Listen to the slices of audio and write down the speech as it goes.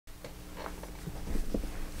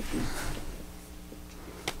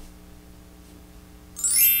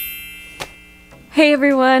Hey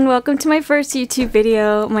everyone, welcome to my first YouTube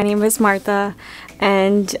video. My name is Martha,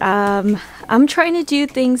 and I'm trying to do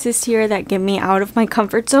things this year that get me out of my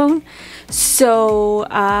comfort zone. So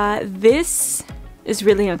this is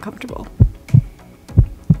really uncomfortable.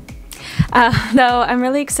 Though I'm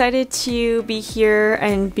really excited to be here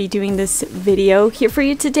and be doing this video here for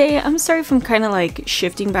you today. I'm sorry if I'm kind of like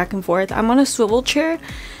shifting back and forth. I'm on a swivel chair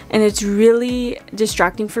and it's really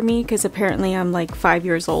distracting for me because apparently I'm like 5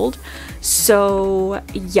 years old. So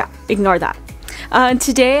yeah, ignore that.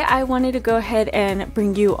 Today I wanted to go ahead and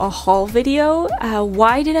bring you a haul video.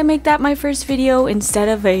 Why did I make that my first video instead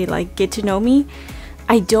of a like get to know me?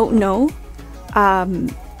 I don't know.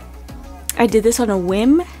 I did this on a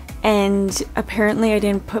whim, and apparently I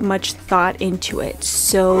didn't put much thought into it,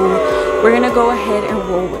 so we're gonna go ahead and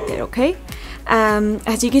roll with it, okay?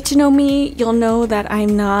 As you get to know me, you'll know that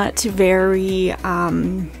I'm not very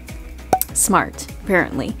smart,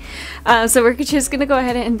 apparently. So we're just gonna go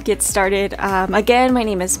ahead and get started. Again, my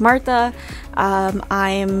name is Martha.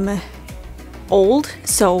 I'm old,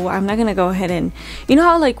 so I'm not gonna go ahead and, you know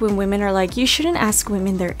how like when women are like, you shouldn't ask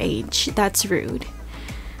women their age, that's rude.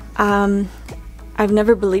 I've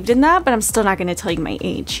never believed in that, but I'm still not going to tell you my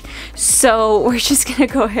age. So we're just going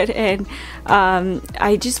to go ahead and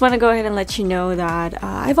I just want to go ahead and let you know that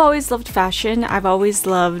I've always loved fashion. I've always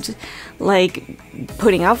loved like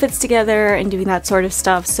putting outfits together and doing that sort of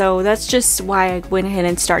stuff. So that's just why I went ahead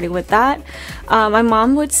and started with that. My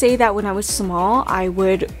mom would say that when I was small, I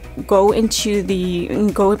would go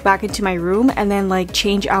back into my room and then like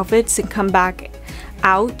change outfits and come back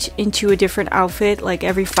out into a different outfit like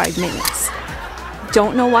every 5 minutes.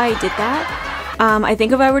 Don't know why I did that. I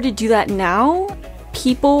think if I were to do that now,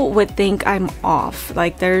 people would think I'm off.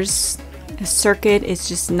 Like there's a circuit is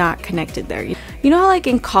just not connected there. You know how like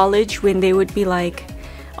in college when they would be like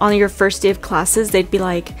on your first day of classes, they'd be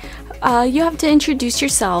like, you have to introduce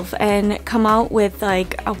yourself and come out with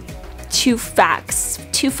like two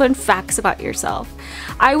fun facts about yourself.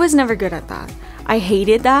 I was never good at that. I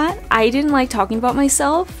hated that. I didn't like talking about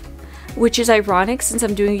myself, which is ironic since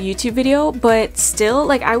I'm doing a YouTube video, but still,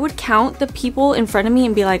 like, I would count the people in front of me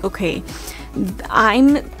and be like, okay,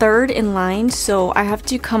 I'm third in line, so I have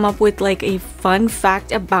to come up with like a fun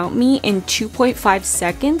fact about me in 2.5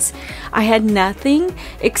 seconds. I had nothing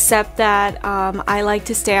except that I like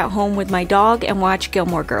to stay at home with my dog and watch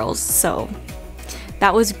Gilmore Girls, so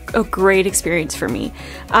that was a great experience for me.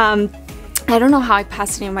 I don't know how I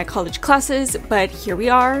passed any of my college classes, but here we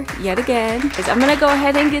are yet again. I'm gonna go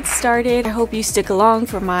ahead and get started. I hope you stick along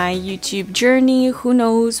for my YouTube journey. Who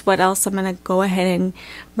knows what else I'm gonna go ahead and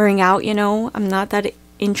bring out, you know? I'm not that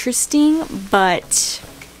interesting, but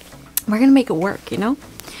we're gonna make it work, you know?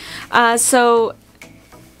 So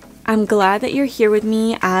I'm glad that you're here with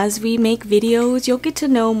me as we make videos. You'll get to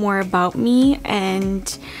know more about me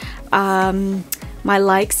and my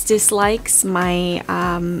likes, dislikes, my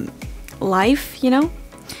life, you know.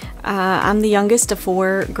 I'm the youngest of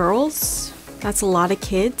 4 girls. That's a lot of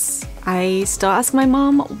kids. I still ask my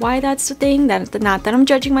mom why that's the thing. Not that I'm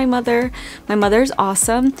judging my mother. My mother's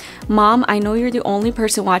awesome. Mom, I know you're the only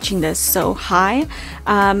person watching this, so hi.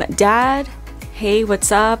 Dad, hey,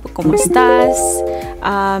 what's up? ¿Cómo estás?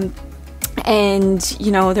 And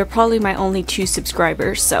you know, they're probably my only 2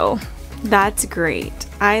 subscribers, so that's great.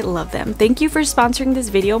 I love them. Thank you for sponsoring this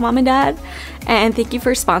video, Mom and Dad, and thank you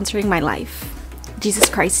for sponsoring my life. Jesus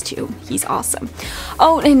Christ too, he's awesome.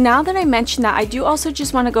 Oh, and now that I mentioned that, I do also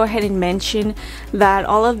just want to go ahead and mention that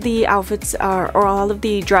all of the outfits or all of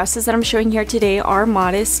the dresses that I'm showing here today are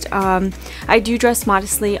modest. I do dress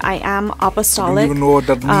modestly. I am apostolic. I don't even know what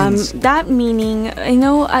that means. That meaning, you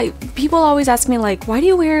know, people always ask me like, why do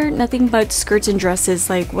you wear nothing but skirts and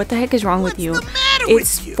dresses? Like, what the heck is wrong with you?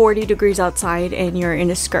 It's 40 degrees outside and you're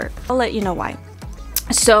in a skirt. I'll let you know why.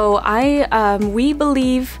 So we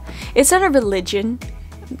believe, it's not a religion.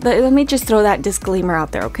 Let me just throw that disclaimer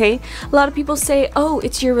out there, okay? A lot of people say, oh,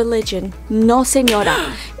 it's your religion. No,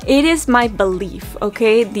 señora. It is my belief,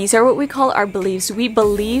 okay? These are what we call our beliefs. We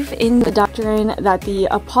believe in the doctrine that the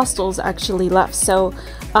apostles actually left. So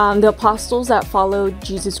the apostles that followed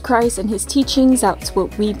Jesus Christ and his teachings, that's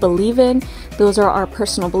what we believe in. Those are our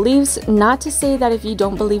personal beliefs. Not to say that if you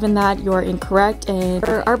don't believe in that, you're incorrect. And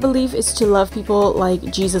our belief is to love people like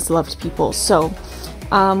Jesus loved people. So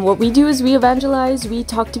what we do is we evangelize, we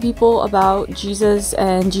talk to people about Jesus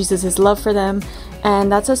and Jesus' love for them,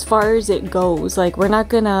 and that's as far as it goes. Like, we're not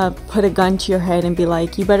gonna put a gun to your head and be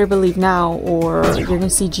like, you better believe now or you're gonna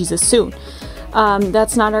see Jesus soon.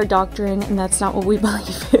 That's not our doctrine, and that's not what we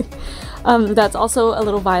believe in. That's also a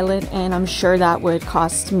little violent, and I'm sure that would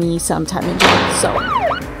cost me some time in jail, so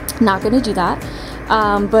not gonna do that.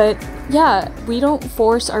 But yeah, we don't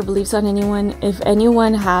force our beliefs on anyone. If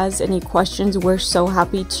anyone has any questions, we're so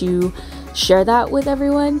happy to share that with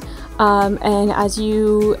everyone. And as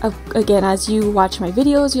you watch my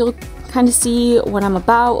videos, you'll kind of see what I'm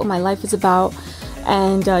about, what my life is about,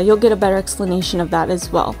 and you'll get a better explanation of that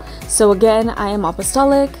as well. So again, I am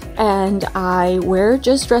apostolic and I wear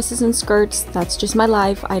just dresses and skirts. That's just my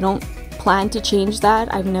life. I don't plan to change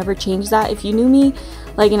that. I've never changed that. If you knew me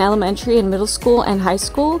like in elementary and middle school and high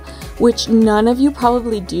school, which none of you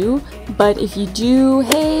probably do, but if you do,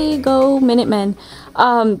 hey, go Minutemen.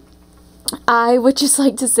 I would just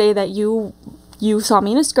like to say that you saw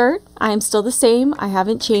me in a skirt. I'm still the same. I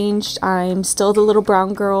haven't changed. I'm still the little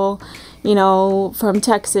brown girl, you know, from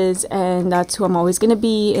Texas, and that's who I'm always gonna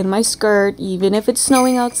be, in my skirt. Even if it's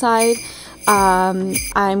snowing outside,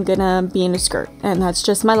 I'm gonna be in a skirt, and that's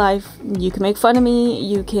just my life. You can make fun of me,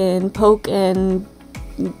 you can poke and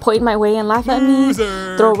point my way and laugh at me,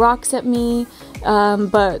 throw rocks at me,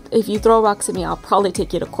 but if you throw rocks at me, I'll probably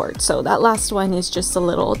take you to court. So that last one is just a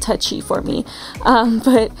little touchy for me,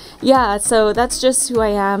 but yeah, so that's just who I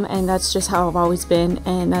am, and that's just how I've always been,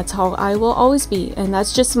 and that's how I will always be, and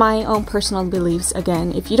that's just my own personal beliefs.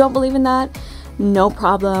 Again, if you don't believe in that, no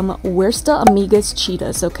problem, we're still amigas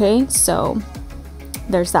cheetahs, okay? So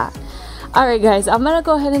there's that. Alright guys, I'm gonna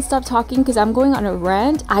go ahead and stop talking because I'm going on a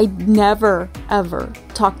rant. I never ever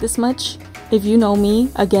talk this much. If you know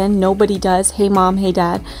me, again, nobody does. Hey mom, hey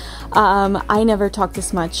dad. I never talk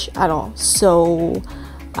this much at all. So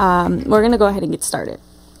we're gonna go ahead and get started.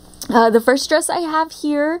 The first dress I have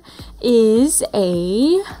here is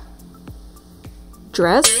a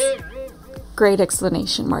dress. Great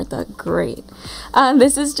explanation, Martha. Great.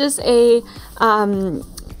 This is just a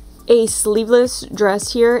sleeveless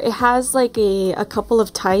dress here. It has like a couple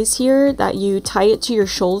of ties here that you tie it to your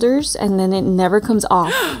shoulders and then it never comes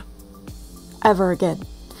off ever again.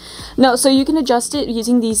 No, so you can adjust it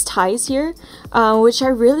using these ties here, which I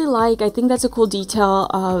really like. I think that's a cool detail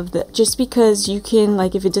of just because you can,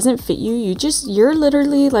 like, if it doesn't fit you, you're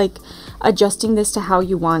literally like adjusting this to how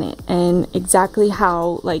you want it and exactly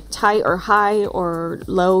how like tight or high or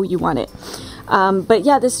low you want it. But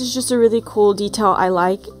yeah, this is just a really cool detail I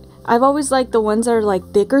like. I've always liked the ones that are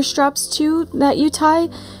like thicker straps too that you tie.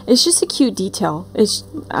 It's just a cute detail.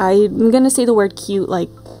 I'm gonna say the word cute like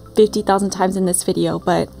 50,000 times in this video,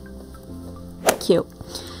 but cute.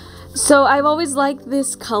 So I've always liked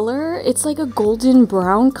this color. It's like a golden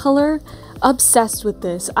brown color. Obsessed with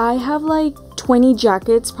this. I have like 20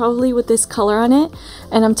 jackets probably with this color on it,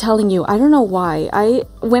 and I'm telling you, I don't know why.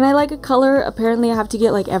 When I like a color, apparently I have to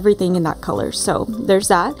get like everything in that color. So there's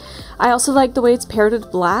that. I also like the way it's paired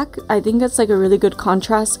with black. I think that's like a really good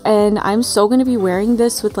contrast, and I'm so gonna be wearing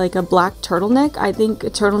this with like a black turtleneck. I think a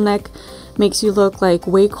turtleneck makes you look like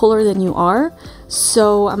way cooler than you are,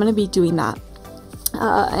 so I'm gonna be doing that.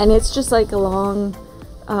 And it's just like a long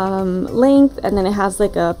length, and then it has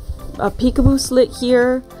like a peekaboo slit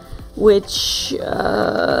here, which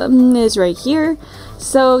is right here.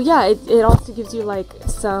 So yeah, it also gives you like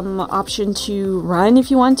some option to run if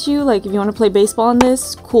you want to. Like if you want to play baseball in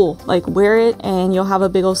this, cool, like wear it and you'll have a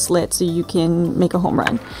big old slit so you can make a home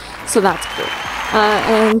run. So that's cool.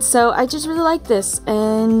 And so I just really like this,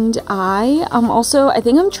 and I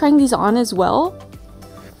think I'm trying these on as well.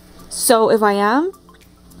 So if I am,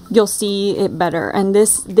 you'll see it better. And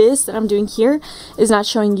this that I'm doing here is not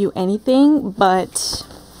showing you anything, but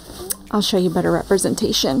I'll show you better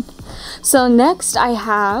representation. So next I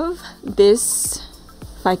have this,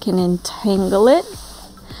 if I can entangle it,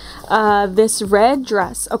 this red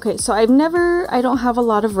dress. Okay, so I don't have a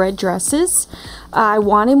lot of red dresses. I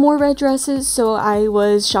wanted more red dresses, so I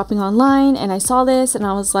was shopping online and I saw this and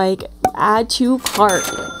I was like, add to cart.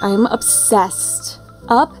 I'm obsessed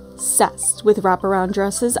with wraparound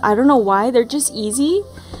dresses. I don't know why, they're just easy.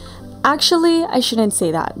 Actually, I shouldn't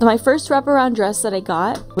say that. My first wraparound dress that I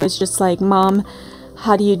got was just like, Mom,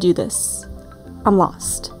 how do you do this? I'm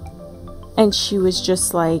lost. And she was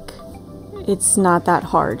just like, it's not that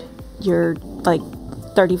hard. You're like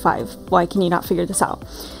 35. Why can you not figure this out?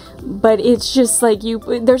 But it's just like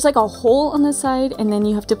there's like a hole on the side, and then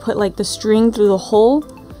you have to put like the string through the hole.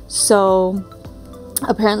 So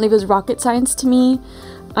apparently it was rocket science to me.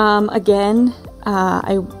 Again,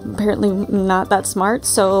 I apparently not that smart,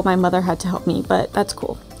 so my mother had to help me, but that's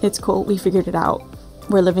cool. It's cool. We figured it out.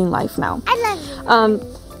 We're living life now. I love you.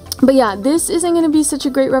 But yeah, this isn't going to be such a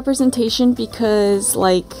great representation because,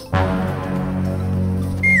 like,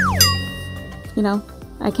 you know,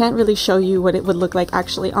 I can't really show you what it would look like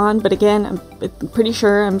actually on, but again, I'm pretty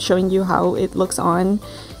sure I'm showing you how it looks on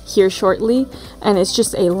here shortly. And it's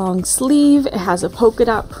just a long sleeve. It has a polka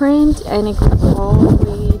dot print, and it goes all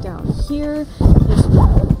the way down here.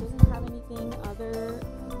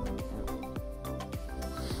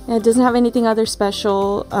 It doesn't have anything other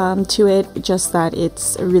special to it, just that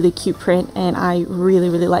it's a really cute print and I really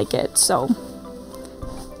like it. So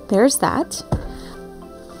there's that.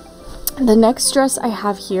 The next dress I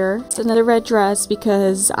have here is another red dress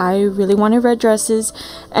because I really wanted red dresses,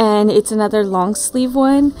 and it's another long sleeve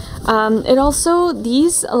one. It also,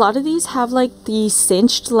 a lot of these have like the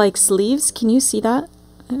cinched like sleeves. Can you see that?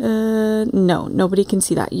 No, nobody can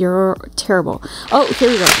see that. You're terrible. Oh, here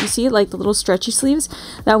we go. You see like the little stretchy sleeves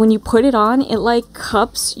that when you put it on, it like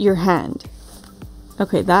cups your hand.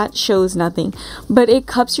 Okay, that shows nothing, but it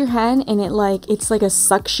cups your hand and it's like a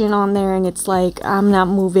suction on there, and it's like, I'm not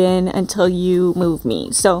moving until you move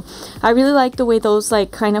me. So I really like the way those like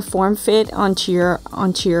kind of form fit onto your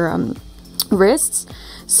wrists.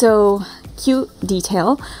 So cute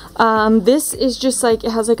detail. This is just like,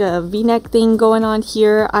 it has like a v-neck thing going on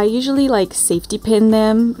here. I usually like safety pin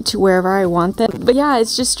them to wherever I want them, but yeah,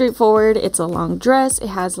 it's just straightforward. It's a long dress. It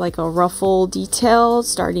has like a ruffle detail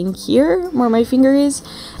starting here where my finger is,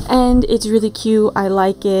 and it's really cute. I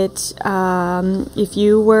like it. If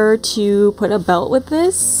you were to put a belt with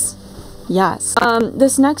this, yes.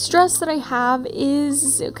 This next dress that I have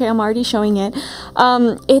is, okay, I'm already showing it.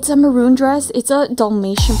 It's a maroon dress. It's a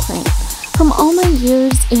Dalmatian print. From all my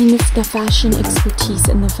years in the fashion expertise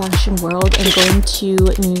in the fashion world and going to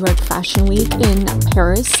New York Fashion Week in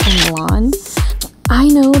Paris and Milan, I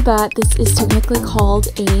know that this is technically called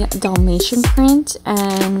a Dalmatian print,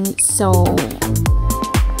 and so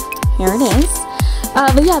here it is.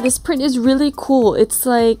 But yeah, this print is really cool. It's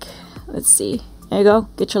like, let's see, there you go,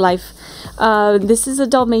 get your life. This is a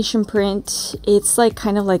Dalmatian print. It's like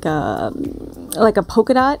kind of like a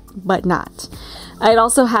polka dot, but not. It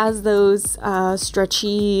also has those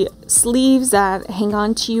stretchy sleeves that hang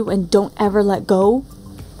on to you and don't ever let go,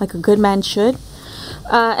 like a good man should.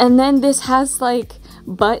 And then this has like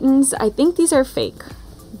buttons. I think these are fake.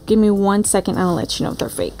 Give me 1 second, I'll let you know if they're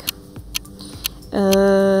fake.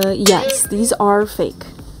 Yes, these are fake.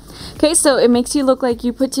 Okay, so it makes you look like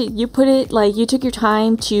you took your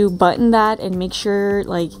time to button that and make sure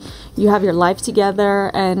like you have your life together,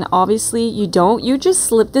 and obviously you don't. You just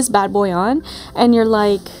slip this bad boy on and you're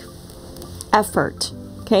like, effort,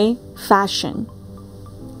 okay? Fashion,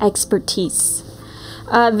 expertise.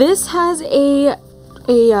 This has a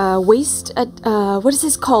waist, what is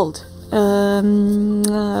this called? Tie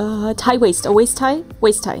waist, a waist tie?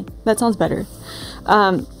 Waist tie, that sounds better.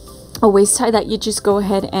 A waist tie that you just go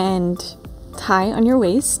ahead and tie on your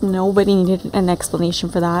waist. Nobody needed an explanation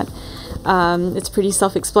for that. It's pretty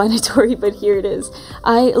self-explanatory, but here it is.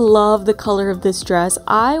 I love the color of this dress.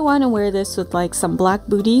 I want to wear this with like some black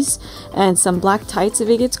booties and some black tights if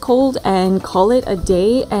it gets cold, and call it a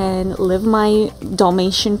day and live my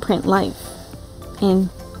Dalmatian print life in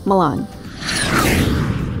Milan.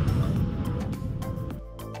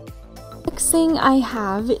 Thing I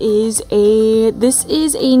have is this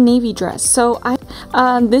is a navy dress. So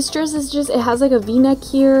this dress is just, it has like a v-neck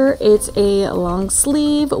here. It's a long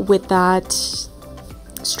sleeve with that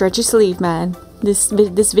stretchy sleeve, man.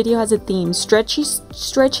 This video has a theme: stretchy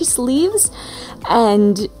sleeves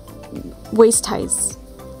and waist ties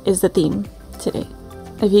is the theme today.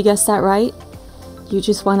 If you guessed that right, you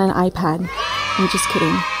just won an iPad. I'm just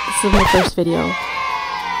kidding. This is my first video.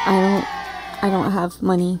 I don't have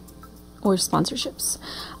money or sponsorships,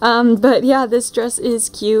 but yeah, this dress is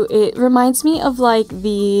cute. It reminds me of like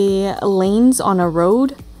the lanes on a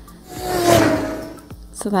road,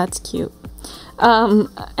 so that's cute.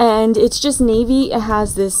 And it's just navy. It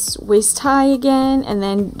has this waist tie again, and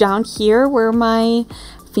then down here where my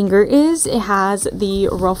finger is, it has the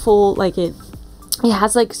ruffle, like it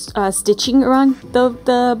has like stitching around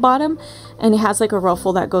the bottom, and it has like a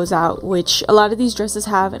ruffle that goes out, which a lot of these dresses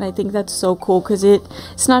have, and I think that's so cool because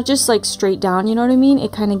it's not just like straight down, you know what I mean?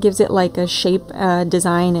 It kind of gives it like a shape,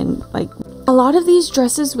 design, and like a lot of these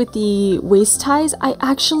dresses with the waist ties, I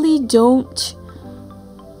actually don't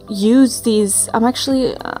use these. I'm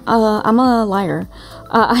a liar.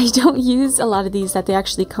 I don't use a lot of these that they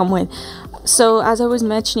actually come with. So as I was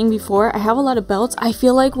mentioning before, I have a lot of belts. I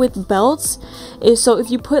feel like with belts, if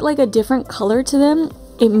you put like a different color to them,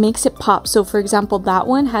 it makes it pop. So for example, that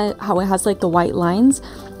one how it has like the white lines.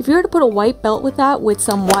 If you were to put a white belt with that with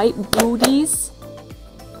some white booties,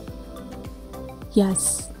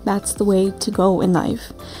 yes, that's the way to go in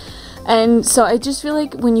life. And so I just feel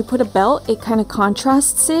like when you put a belt, it kind of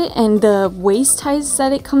contrasts it, and the waist ties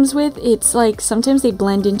that it comes with, it's like sometimes they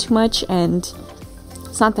blend in too much and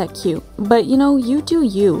it's not that cute. But you know, you do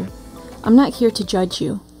you. I'm not here to judge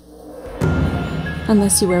you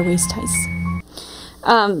unless you wear waist ties.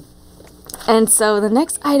 And so the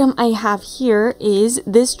next item I have here is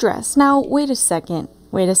this dress. Now, wait a second,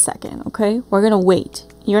 okay? We're gonna wait.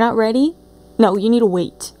 You're not ready? No, you need to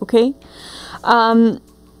wait, okay?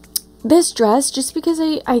 This dress, just because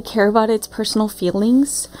I care about its personal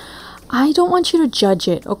feelings, I don't want you to judge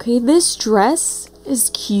it, okay? This dress is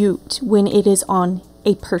cute when it is on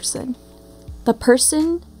a person. The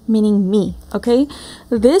person meaning me, okay?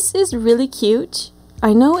 This is really cute.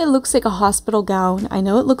 I know it looks like a hospital gown. I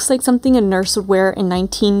know it looks like something a nurse would wear in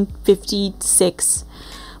 1956,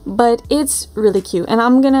 but it's really cute. And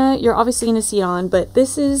you're obviously gonna see it on, but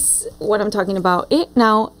this is what I'm talking about.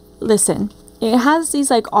 Now, listen, it has these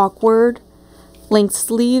like awkward length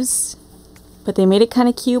sleeves, but they made it kind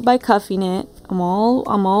of cute by cuffing it. I'm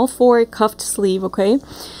all for a cuffed sleeve, okay?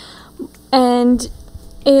 And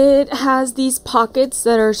it has these pockets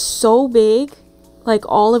that are so big, like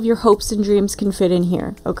all of your hopes and dreams can fit in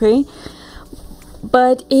here, okay?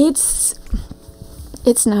 But it's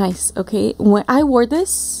nice, okay? When I wore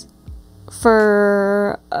this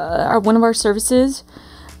for one of our services,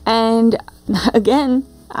 and again,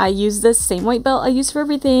 I use this same white belt I use for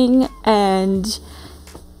everything, and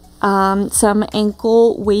some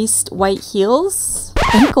ankle waist white heels.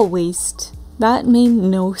 Ankle waist, that made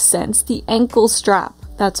no sense. The ankle strap,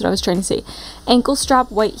 that's what I was trying to say. Ankle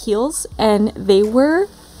strap white heels, and the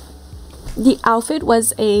outfit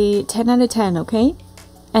was a 10 out of 10, okay?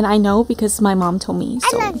 And I know because my mom told me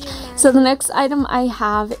so. So the next item I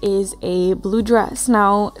have is a blue dress.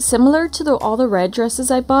 Now, similar to all the red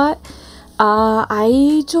dresses I bought,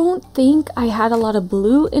 I don't think I had a lot of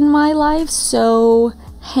blue in my life, so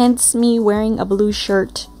hence me wearing a blue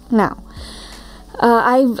shirt now.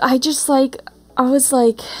 I was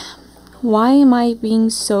like, why am I being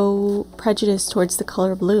so prejudiced towards the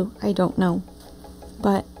color blue? I don't know,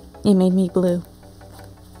 but it made me blue.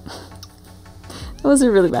 That was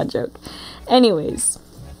a really bad joke. Anyways,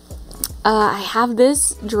 I have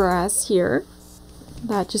this dress here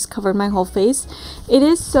that just covered my whole face. It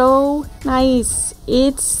is so nice.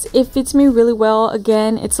 It fits me really well.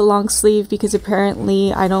 Again, it's a long sleeve because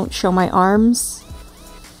apparently I don't show my arms.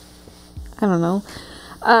 I don't know.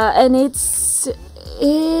 And it's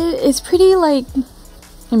pretty, like,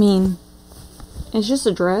 I mean, it's just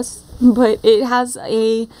a dress, but it has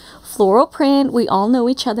a floral print. We all know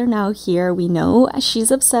each other now here. We know she's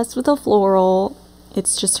obsessed with a floral.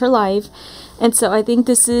 It's just her life. And so I think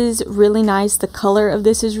this is really nice. The color of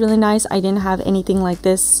this is really nice. I didn't have anything like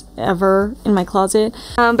this ever in my closet.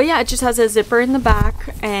 But yeah, it just has a zipper in the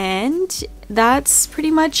back, and that's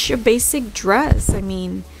pretty much a basic dress. I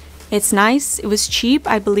mean, it's nice. It was cheap.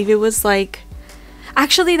 I believe it was like,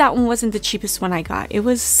 actually that one wasn't the cheapest one I got. It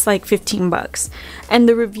was like 15 bucks. And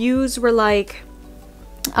the reviews were like,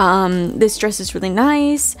 this dress is really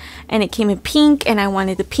nice, and it came in pink, and I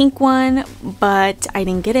wanted the pink one, but I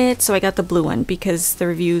didn't get it, so I got the blue one because the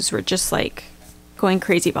reviews were just like going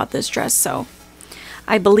crazy about this dress. So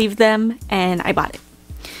I believed them and I bought it.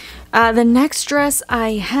 The next dress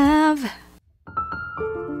I have,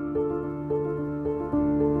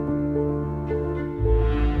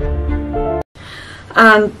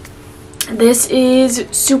 this is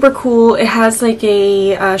super cool. It has like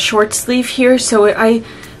a short sleeve here, so I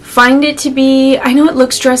find it to be, I know it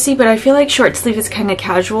looks dressy, but I feel like short sleeve is kind of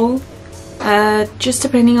casual, just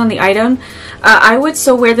depending on the item. I would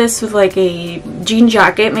still wear this with like a jean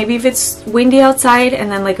jacket, maybe if it's windy outside,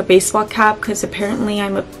 and then like a baseball cap, because apparently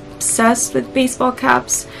I'm obsessed with baseball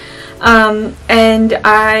caps. And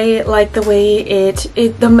I like the way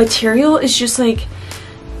the material is just like,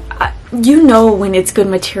 you know when it's good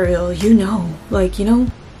material, you know, like, you know.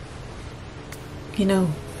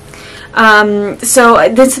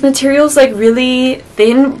 So this material is like really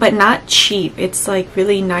thin, but not cheap. It's like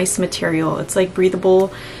really nice material. It's like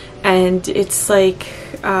breathable, and it's like,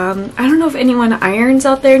 I don't know if anyone irons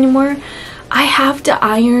out there anymore. I have to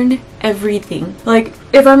iron everything. Like,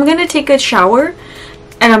 if I'm gonna take a shower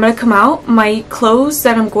and I'm gonna come out, my clothes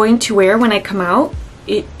that I'm going to wear when I come out,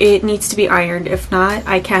 it needs to be ironed. If not,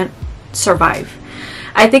 I can't survive.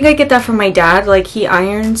 I think I get that from my dad. Like, he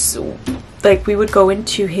irons, like, we would go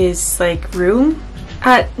into his like room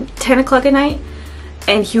at 10 o'clock at night,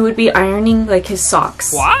 and he would be ironing like his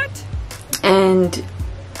socks. What? And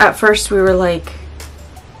at first we were like,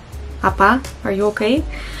 Papa, are you okay?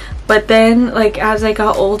 But then, like, as I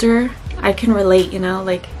got older, I can relate, you know,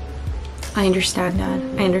 like, I understand, Dad.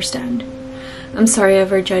 I understand. I'm sorry I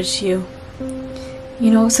ever judged you.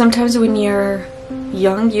 You know, sometimes when you're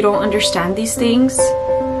young, you don't understand these things,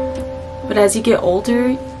 but as you get older,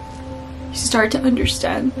 you start to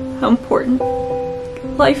understand how important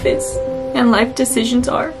life is and life decisions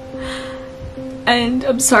are. And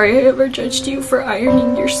I'm sorry I ever judged you for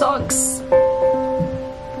ironing your socks.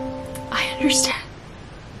 I understand.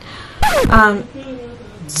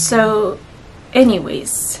 So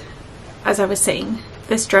anyways, as I was saying,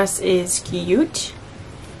 this dress is cute.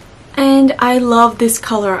 And I love this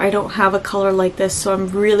color. I don't have a color like this, so I'm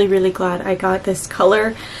really glad I got this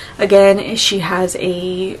color. Again, she has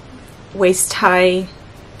a waist tie.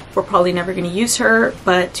 We're probably never going to use her,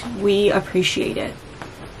 but we appreciate it.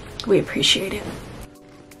 We appreciate it.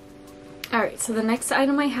 Alright, so the next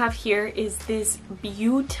item I have here is this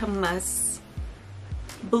Beautimus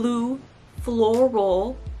blue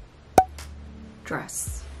floral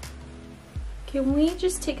dress. Can we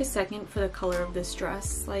just take a second for the color of this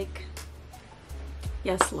dress? Like,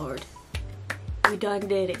 yes, Lord. You done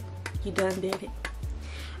did it. You done did it.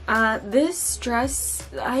 This dress,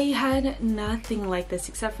 I had nothing like this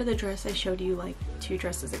except for the dress I showed you like 2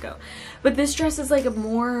 dresses ago. But this dress is like a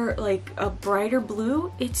more, like a brighter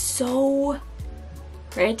blue. It's so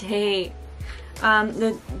pretty.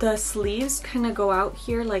 The sleeves kind of go out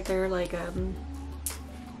here like they're like a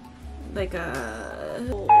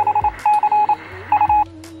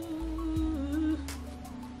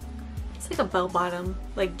a bell bottom,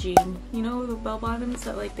 like jean, you know, the bell bottoms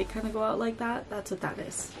that like they kind of go out like that. That's what that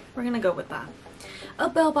is. We're gonna go with that. A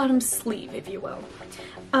bell bottom sleeve, if you will.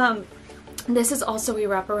 This is also a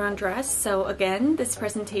wraparound dress, so again, this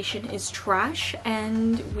presentation is trash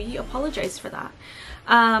and we apologize for that.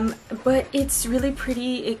 But it's really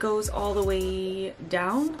pretty. It goes all the way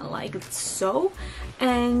down like so,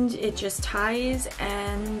 and it just ties,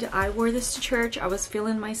 and I wore this to church. I was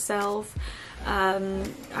feeling myself.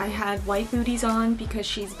 I had white booties on because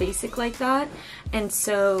she's basic like that, and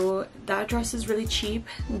so that dress is really cheap.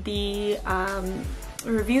 The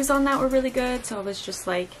reviews on that were really good, so I was just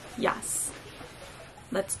like, yes,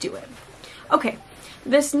 let's do it. Okay,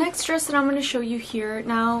 this next dress that I'm going to show you here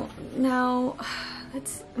now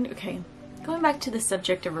let's, okay, going back to the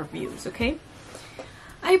subject of reviews, okay?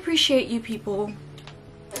 I appreciate you people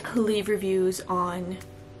who leave reviews on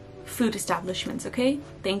food establishments, okay?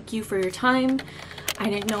 Thank you for your time. I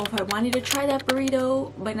didn't know if I wanted to try that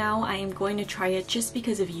burrito, but now I am going to try it just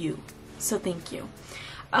because of you. So thank you.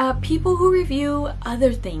 People who review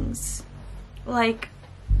other things like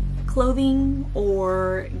clothing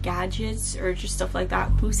or gadgets or just stuff like that.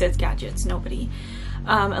 Who says gadgets? Nobody.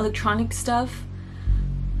 Electronic stuff.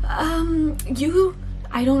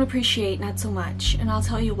 I don't appreciate, not so much, and I'll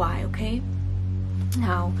tell you why, okay?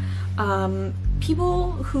 Now,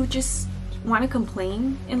 people who just want to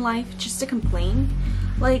complain in life, just to complain,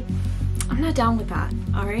 like, I'm not down with that,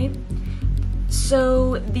 alright?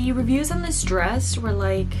 So, the reviews on this dress were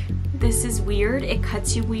like, this is weird, it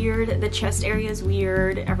cuts you weird, the chest area is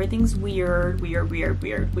weird, everything's weird.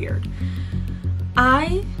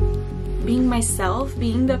 I, being myself,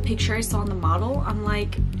 being the picture I saw in the model, I'm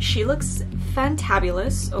like, she looks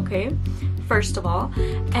fantabulous, okay? First of all,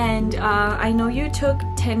 and I know you took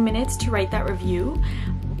 10 minutes to write that review,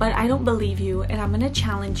 but I don't believe you, and I'm gonna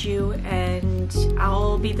challenge you, and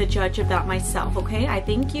I'll be the judge of that myself, okay? I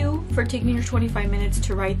thank you for taking your 25 minutes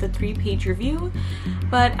to write the 3-page review,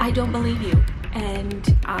 but I don't believe you,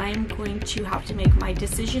 and I'm going to have to make my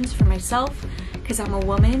decisions for myself because I'm a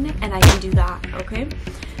woman and I can do that, okay?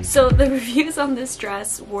 So the reviews on this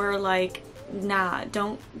dress were like, nah,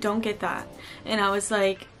 don't get that, and I was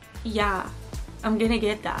like, yeah, I'm gonna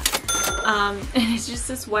get that. And it's just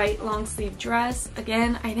this white long sleeve dress.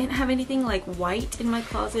 Again, I didn't have anything like white in my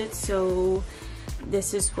closet, so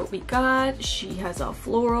this is what we got. She has a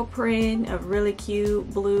floral print, a really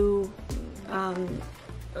cute blue, oh,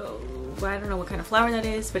 I don't know what kind of flower that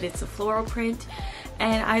is, but it's a floral print,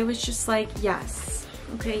 and I was just like, yes,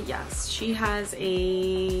 okay, yes. She has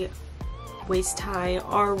a waist tie.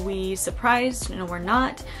 Are we surprised? No, we're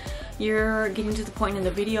not. You're getting to the point in the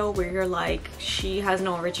video where you're like, she has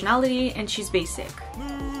no originality and she's basic.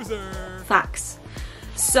 Loser. Facts.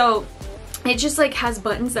 So it just like has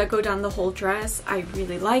buttons that go down the whole dress. I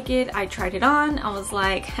really like it. I tried it on. I was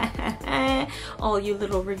like, all you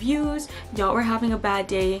little reviews, y'all were having a bad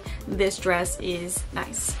day. This dress is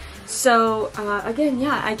nice. So again,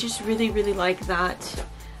 yeah, I just really like that.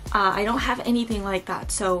 I don't have anything like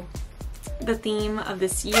that. So the theme of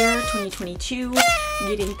this year, 2022,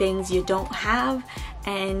 getting things you don't have,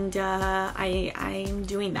 and I'm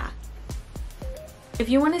doing that. If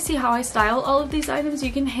you want to see how I style all of these items,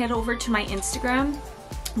 you can head over to my Instagram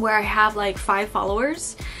where I have like 5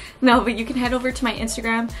 followers. No, but you can head over to my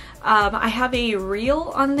Instagram. I have a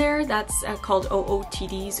reel on there that's called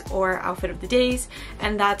OOTDs, or Outfit of the Days,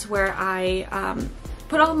 and that's where I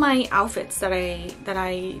put all my outfits that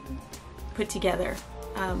I put together.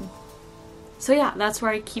 So yeah, that's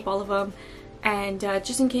where I keep all of them. And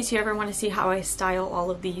just in case you ever want to see how I style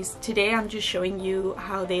all of these, today I'm just showing you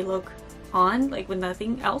how they look on, like with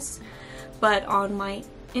nothing else. But on my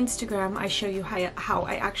Instagram, I show you how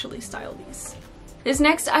I actually style these. This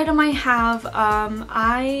next item I have,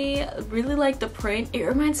 I really like the print. It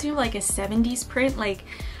reminds me of like a 70s print, like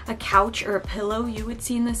a couch or a pillow you would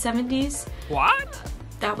see in the 70s. What?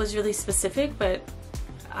 That was really specific, but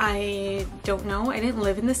I don't know. I didn't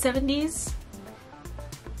live in the 70s.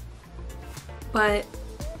 But,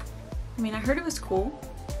 I mean, I heard it was cool,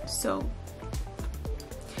 so.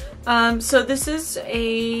 So this is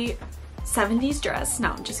a 70s dress.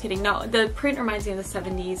 No, I'm just kidding. No, the print reminds me of the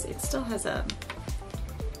 70s. It still has a,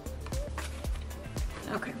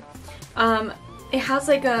 okay. It has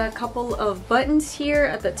like a couple of buttons here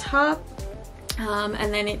at the top,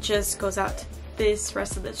 and then it just goes out to this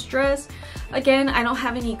rest of this dress. Again, I don't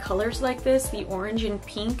have any colors like this, the orange and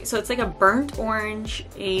pink. So it's like a burnt orange,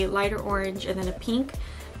 a lighter orange, and then a pink.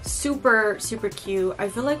 Super, super cute. I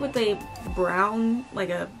feel like with a brown,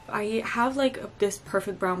 I have like this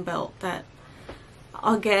perfect brown belt that,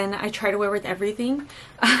 again, I try to wear with everything.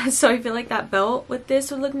 So I feel like that belt with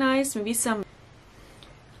this would look nice. Maybe some,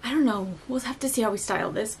 I don't know, we'll have to see how we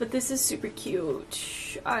style this, but this is super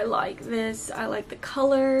cute. I like this. I like the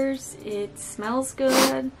colors. It smells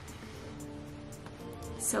good.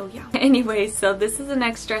 So yeah. Anyway, so this is the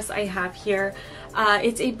next dress I have here.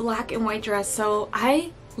 It's a black and white dress. So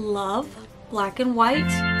I love black and white.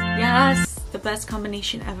 Yes, the best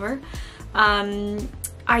combination ever.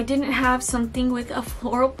 I didn't have something with a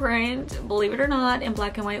floral print, believe it or not, in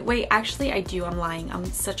black and white. Wait, actually I do. I'm lying. I'm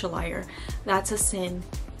such a liar. That's a sin.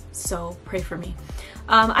 So pray for me.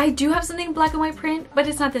 I do have something in black and white print, but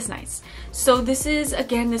it's not this nice. So this is,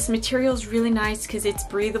 again, this material is really nice because it's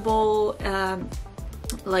breathable.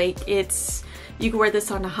 Like you can wear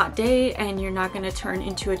this on a hot day and you're not going to turn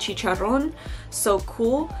into a chicharron. So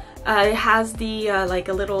cool. It has the like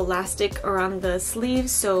a little elastic around the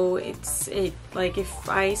sleeves, so like if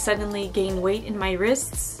I suddenly gain weight in my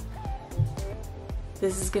wrists,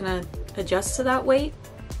 this is gonna adjust to that weight.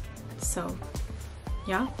 So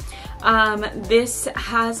yeah. This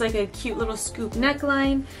has like a cute little scoop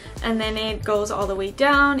neckline, and then it goes all the way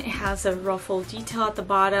down. It has a ruffle detail at the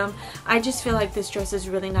bottom. I just feel like this dress is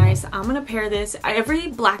really nice. I'm gonna pair this, every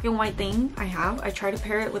black and white thing I have, I try to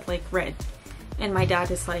pair it with like red, and my dad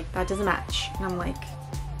is like, that doesn't match, and I'm like,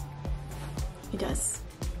 he does.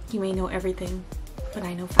 You may know everything, but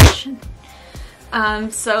I know fashion.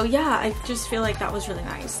 So yeah, I just feel like that was really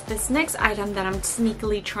nice. This next item that I'm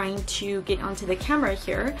sneakily trying to get onto the camera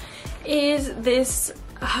here is this,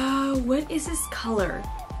 what is this color?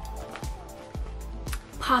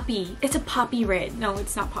 Poppy. It's a poppy red. No,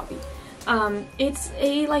 it's not poppy. It's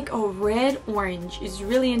like a red orange. It's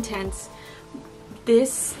really intense.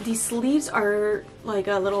 These sleeves are like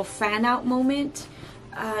a little fan out moment.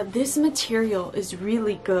 This material is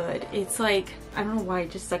really good. It's like, I don't know why I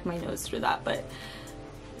just stuck my nose through that, but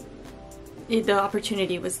the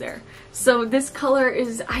opportunity was there. So this color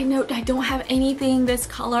is, I don't have anything this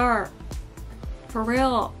color. For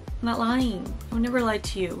real, I'm not lying. I would never lie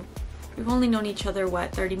to you. We've only known each other,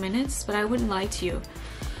 what, 30 minutes? But I wouldn't lie to you.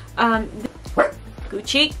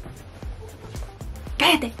 Gucci.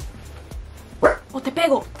 Cállate. O te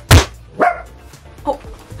pego. Oh,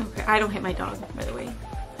 okay. I don't hit my dog, by the way.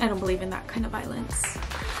 I don't believe in that kind of violence.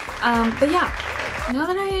 But yeah, now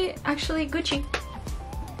that I actually, Gucci.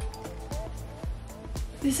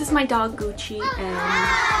 This is my dog Gucci, and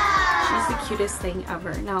she's the cutest thing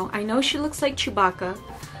ever. Now, I know she looks like Chewbacca.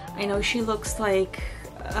 I know she looks like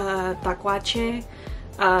Taquache.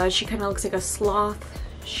 She kind of looks like a sloth.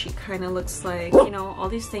 She kind of looks like, you know, all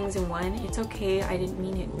these things in one. It's okay. I didn't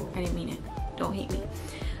mean it. I didn't mean it. Don't hate me.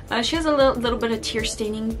 She has a little bit of tear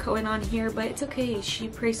staining going on here, but it's okay. She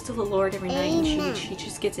prays to the Lord every night, and she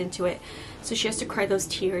just gets into it. So she has to cry those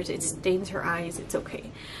tears. It stains her eyes. It's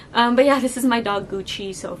okay. But yeah, this is my dog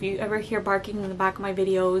Gucci. So if you ever hear barking in the back of my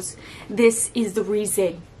videos, this is the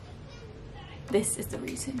reason. This is the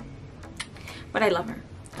reason. But I love her.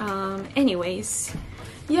 Anyways,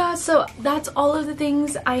 yeah, so that's all of the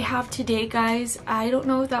things I have today, guys. I don't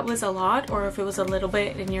know if that was a lot or if it was a little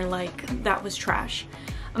bit and you're like, that was trash.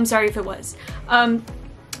 I'm sorry if it was. But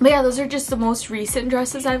yeah, those are just the most recent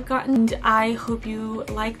dresses I've gotten, and I hope you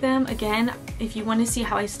like them. Again, if you want to see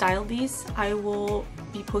how I style these, I will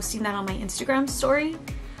be posting that on my Instagram story.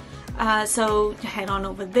 So head on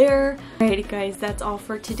over there. Alrighty guys, that's all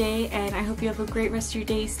for today, and I hope you have a great rest of your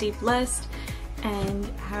day. Stay blessed and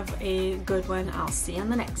have a good one. I'll see you in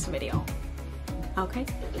the next video. Okay,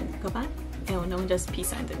 goodbye. Oh, no one does peace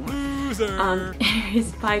signs anymore. Loser.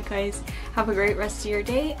 Anyways, bye guys. Have a great rest of your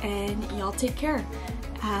day, and y'all take care.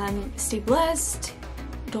 Stay blessed.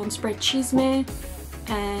 Don't spread chisme,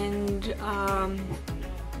 and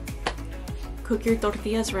cook your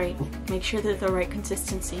tortillas right. Make sure they're the right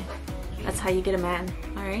consistency. That's how you get a man.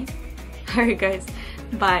 All right. All right, guys.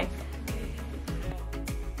 Bye.